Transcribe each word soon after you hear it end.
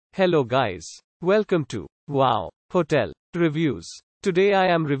Hello guys. Welcome to Wow Hotel Reviews. Today I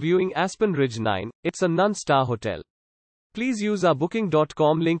am reviewing Aspen Ridge 9. It's a non-star hotel. Please use our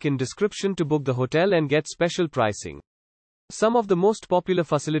booking.com link in description to book the hotel and get special pricing. Some of the most popular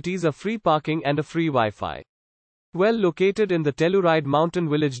facilities are free parking and a free Wi-Fi. Well located in the Telluride Mountain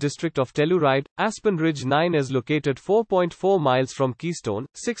Village district of Telluride, Aspen Ridge 9 is located 4.4 miles from Keystone,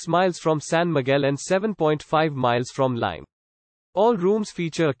 6 miles from San Miguel and 7.5 miles from Lime. All rooms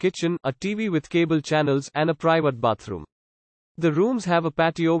feature a kitchen, a TV with cable channels, and a private bathroom. The rooms have a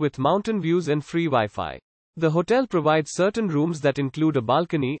patio with mountain views and free Wi-Fi. The hotel provides certain rooms that include a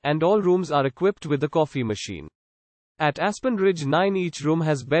balcony, and all rooms are equipped with a coffee machine. At Aspen Ridge 9, each room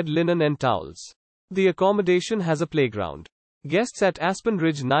has bed linen and towels. The accommodation has a playground. Guests at Aspen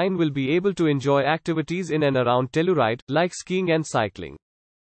Ridge 9 will be able to enjoy activities in and around Telluride, like skiing and cycling.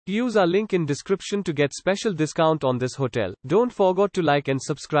 Use our link in description to get special discount on this hotel. Don't forget to like and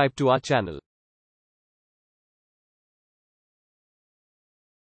subscribe to our channel.